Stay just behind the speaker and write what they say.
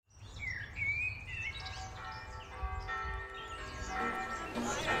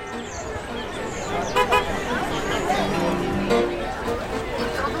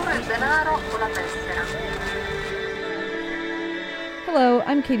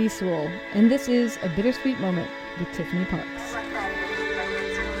I'm Katie Sewell, and this is A Bittersweet Moment with Tiffany Parks.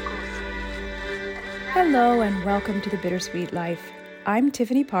 Hello and welcome to The Bittersweet Life. I'm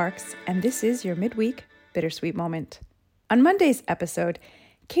Tiffany Parks, and this is your midweek Bittersweet Moment. On Monday's episode,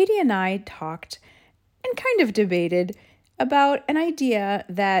 Katie and I talked and kind of debated about an idea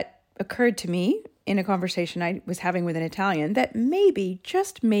that occurred to me in a conversation I was having with an Italian that maybe,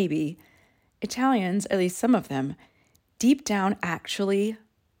 just maybe, Italians, at least some of them, deep down actually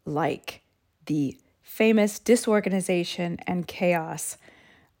like the famous disorganization and chaos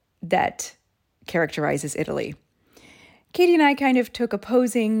that characterizes Italy. Katie and I kind of took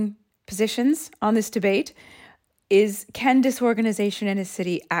opposing positions on this debate. Can disorganization in a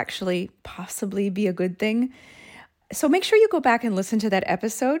city actually possibly be a good thing? So make sure you go back and listen to that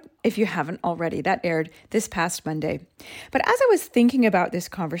episode if you haven't already. That aired this past Monday. But as I was thinking about this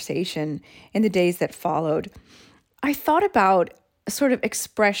conversation in the days that followed, I thought about a sort of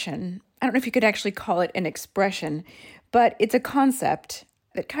expression. I don't know if you could actually call it an expression, but it's a concept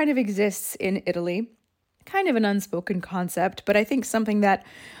that kind of exists in Italy, kind of an unspoken concept, but I think something that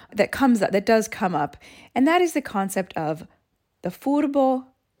does come up, and that is the concept of the Furbo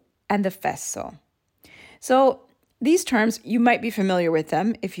and the Fesso. So these terms, you might be familiar with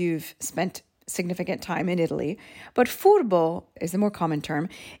them if you've spent significant time in Italy, but Furbo is the more common term.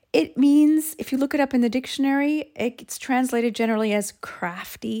 It means, if you look it up in the dictionary, it's translated generally as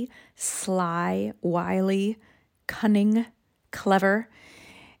crafty, sly, wily, cunning, clever.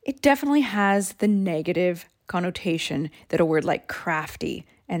 It definitely has the negative connotation that a word like crafty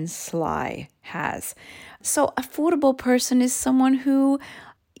and sly has. So a Furbo person is someone who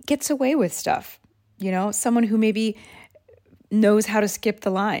gets away with stuff, someone who maybe knows how to skip the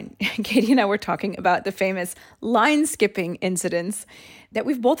line. Katie and I were talking about the famous line skipping incidents that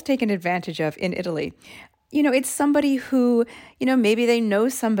we've both taken advantage of in Italy. It's somebody who, maybe they know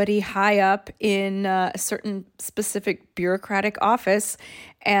somebody high up in a certain specific bureaucratic office,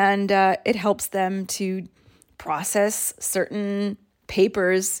 and it helps them to process certain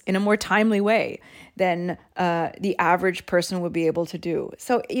papers in a more timely way than the average person would be able to do.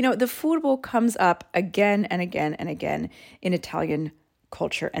 So, the Furbo comes up again and again and again in Italian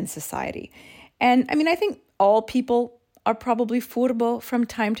culture and society. And I think all people are probably Furbo from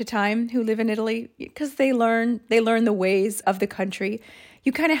time to time who live in Italy because they learn the ways of the country.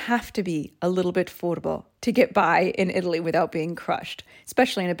 You kind of have to be a little bit Furbo to get by in Italy without being crushed,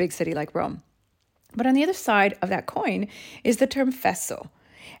 especially in a big city like Rome. But on the other side of that coin is the term Fesso.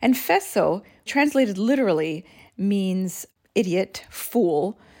 And Fesso, translated literally, means idiot,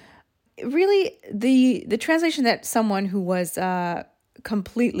 fool. Really, the translation that someone who was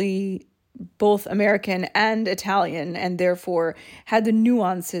completely both American and Italian, and therefore had the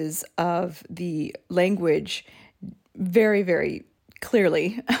nuances of the language very, very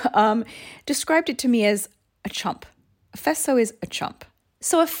clearly, described it to me as a chump. A Fesso is a chump.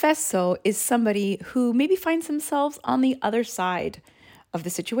 So a Fesso is somebody who maybe finds themselves on the other side of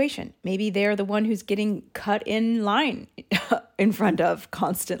the situation. Maybe they're the one who's getting cut in line in front of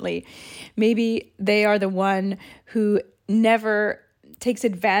constantly. Maybe they are the one who never takes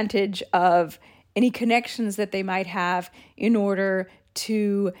advantage of any connections that they might have in order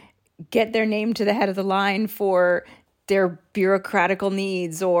to get their name to the head of the line for their bureaucratical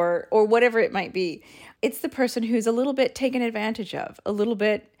needs or whatever it might be. It's the person who's a little bit taken advantage of, a little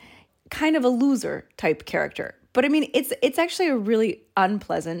bit kind of a loser type character. But it's actually a really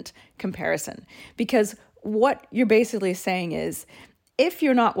unpleasant comparison, because what you're basically saying is, if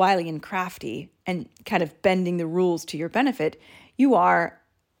you're not wily and crafty and kind of bending the rules to your benefit, you are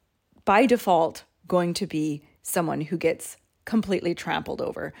by default going to be someone who gets completely trampled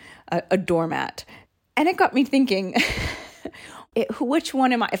over, a doormat. And it got me thinking, which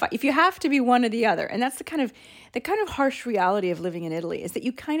one am I? If you have to be one or the other, and that's the kind of harsh reality of living in Italy, is that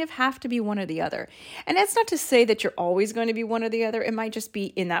you kind of have to be one or the other. And that's not to say that you're always going to be one or the other. It might just be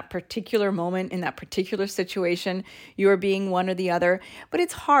in that particular moment, in that particular situation, you're being one or the other. But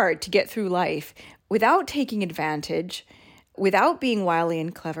it's hard to get through life without taking advantage, without being wily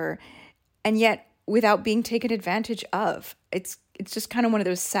and clever, and yet without being taken advantage of. It's just kind of one of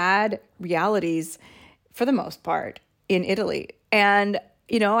those sad realities, for the most part, in Italy. And,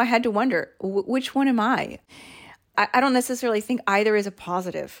 I had to wonder, which one am I? I don't necessarily think either is a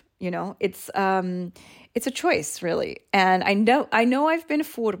positive, It's a choice, really. And I know I've been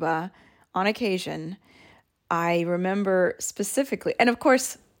furba on occasion. I remember specifically, and of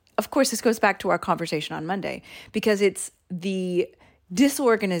course, this goes back to our conversation on Monday, because it's the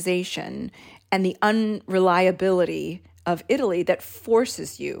disorganization and the unreliability of Italy that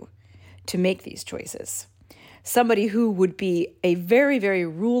forces you to make these choices. somebody who would be a very, very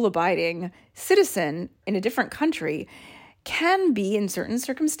rule-abiding citizen in a different country can be, in certain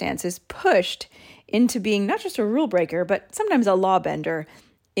circumstances, pushed into being not just a rule breaker, but sometimes a law bender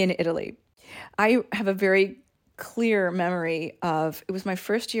in Italy. I have a very clear memory of, it was my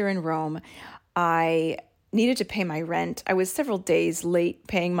first year in Rome. I needed to pay my rent. I was several days late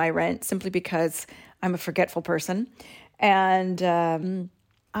paying my rent simply because I'm a forgetful person. And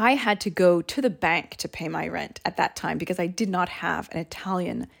I had to go to the bank to pay my rent at that time because I did not have an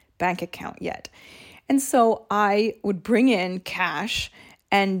Italian bank account yet. And so I would bring in cash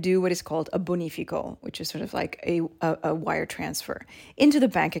and do what is called a bonifico, which is sort of like a wire transfer into the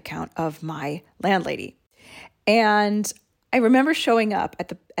bank account of my landlady. And I remember showing up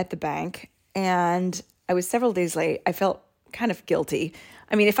at the bank, and I was several days late. I felt kind of guilty.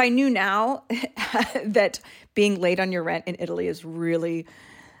 I mean, if I knew now that being late on your rent in Italy is really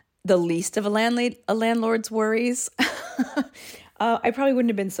the least of a landlord's worries, I probably wouldn't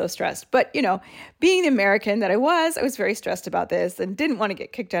have been so stressed. But, being the American that I was very stressed about this and didn't want to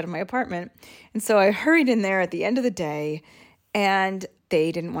get kicked out of my apartment. And so I hurried in there at the end of the day, and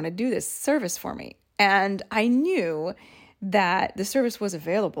they didn't want to do this service for me. And I knew that the service was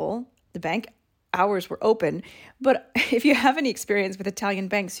available. The bank hours were open. But if you have any experience with Italian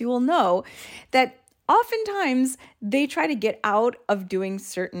banks, you will know that oftentimes they try to get out of doing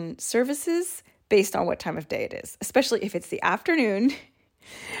certain services based on what time of day it is, especially if it's the afternoon.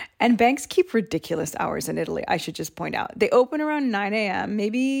 And banks keep ridiculous hours in Italy, I should just point out. They open around 9 a.m.,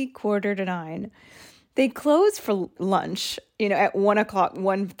 maybe 8:45. They close for lunch, at 1 o'clock,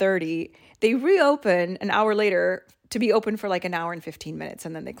 1:30. They reopen an hour later to be open for like an hour and 15 minutes,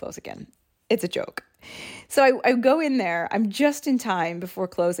 and then they close again. It's a joke. So I go in there, I'm just in time before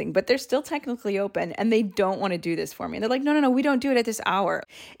closing, but they're still technically open, and they don't want to do this for me. And they're like, no, we don't do it at this hour.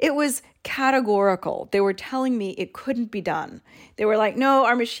 It was categorical. They were telling me it couldn't be done. They were like, no,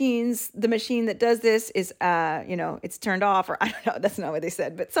 the machine that does this is, it's turned off, or I don't know, that's not what they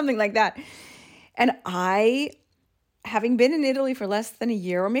said, but something like that. And I, having been in Italy for less than a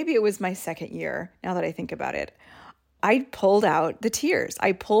year, or maybe it was my second year, now that I think about it, I pulled out the tears.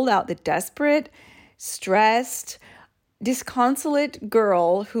 I pulled out the desperate, stressed, disconsolate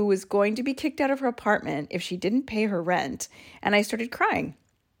girl who was going to be kicked out of her apartment if she didn't pay her rent. And I started crying.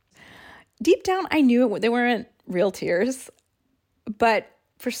 Deep down, I knew they weren't real tears. But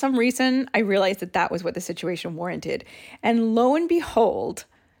for some reason, I realized that was what the situation warranted. And lo and behold,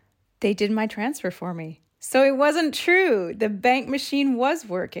 they did my transfer for me. So it wasn't true. The bank machine was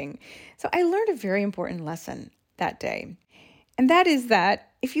working. So I learned a very important lesson that day. And that is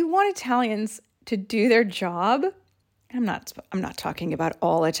that if you want Italians to do their job, I'm not talking about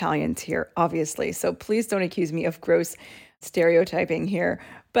all Italians here, obviously. So please don't accuse me of gross stereotyping here.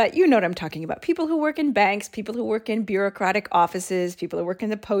 But you know what I'm talking about. People who work in banks, people who work in bureaucratic offices, people who work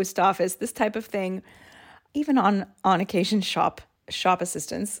in the post office, this type of thing, even on occasion shop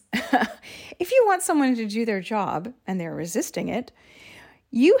assistants. If you want someone to do their job and they're resisting it,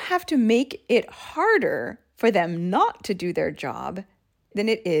 you have to make it harder for them not to do their job than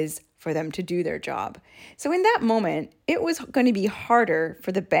it is for them to do their job. So in that moment, it was going to be harder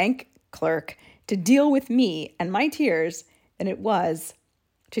for the bank clerk to deal with me and my tears than it was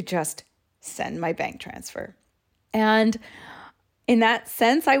to just send my bank transfer. And in that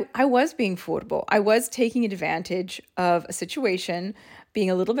sense, I was being furbo. I was taking advantage of a situation, being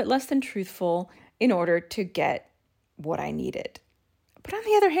a little bit less than truthful in order to get what I needed. But on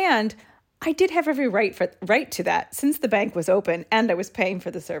the other hand, I did have every right to that since the bank was open and I was paying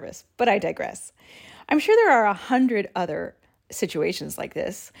for the service. But I digress. I'm sure there are 100 other situations like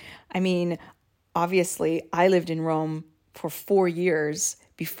this. I mean, obviously, I lived in Rome for 4 years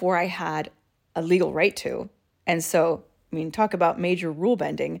before I had a legal right to. And so, talk about major rule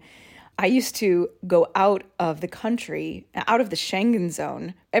bending. I used to go out of the country, out of the Schengen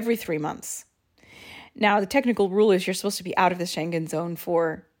zone every 3 months. Now, the technical rule is you're supposed to be out of the Schengen zone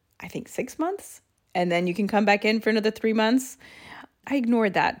for, I think, 6 months, and then you can come back in for another 3 months. I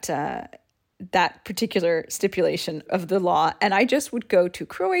ignored that particular stipulation of the law, and I just would go to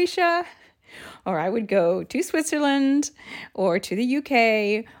Croatia, or I would go to Switzerland, or to the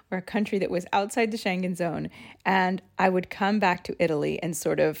UK, or a country that was outside the Schengen zone, and I would come back to Italy and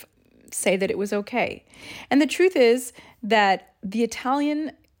sort of say that it was okay. And the truth is that the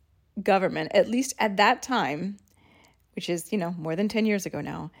Italian government, at least at that time, which is, more than 10 years ago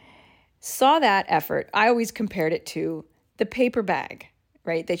now, saw that effort. I always compared it to the paper bag,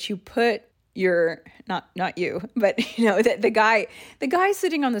 right? That you put your, not you, but the guy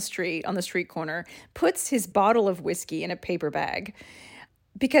sitting on the street corner puts his bottle of whiskey in a paper bag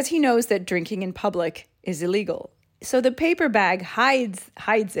because he knows that drinking in public is illegal. So the paper bag hides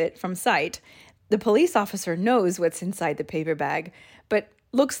it from sight. The police officer knows what's inside the paper bag, but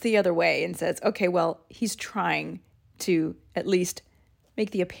looks the other way and says, okay, well, he's trying to at least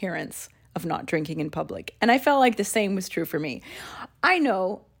make the appearance of not drinking in public. And I felt like the same was true for me. I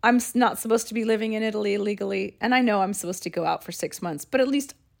know I'm not supposed to be living in Italy illegally, and I know I'm supposed to go out for 6 months, but at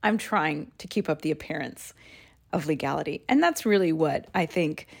least I'm trying to keep up the appearance of legality. And that's really what I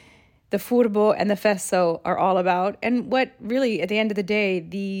think the Furbo and the Fesso are all about, and what really, at the end of the day,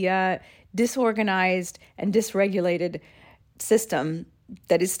 the disorganized and dysregulated system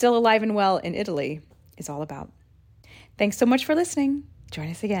that is still alive and well in Italy is all about. Thanks so much for listening. Join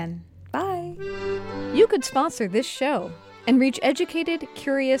us again. Bye. You could sponsor this show and reach educated,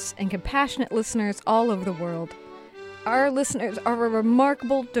 curious, and compassionate listeners all over the world. Our listeners are a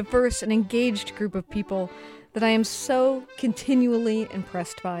remarkable, diverse, and engaged group of people that I am so continually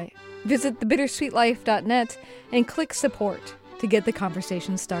impressed by. Visit thebittersweetlife.net and click support to get the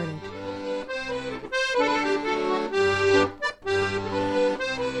conversation started.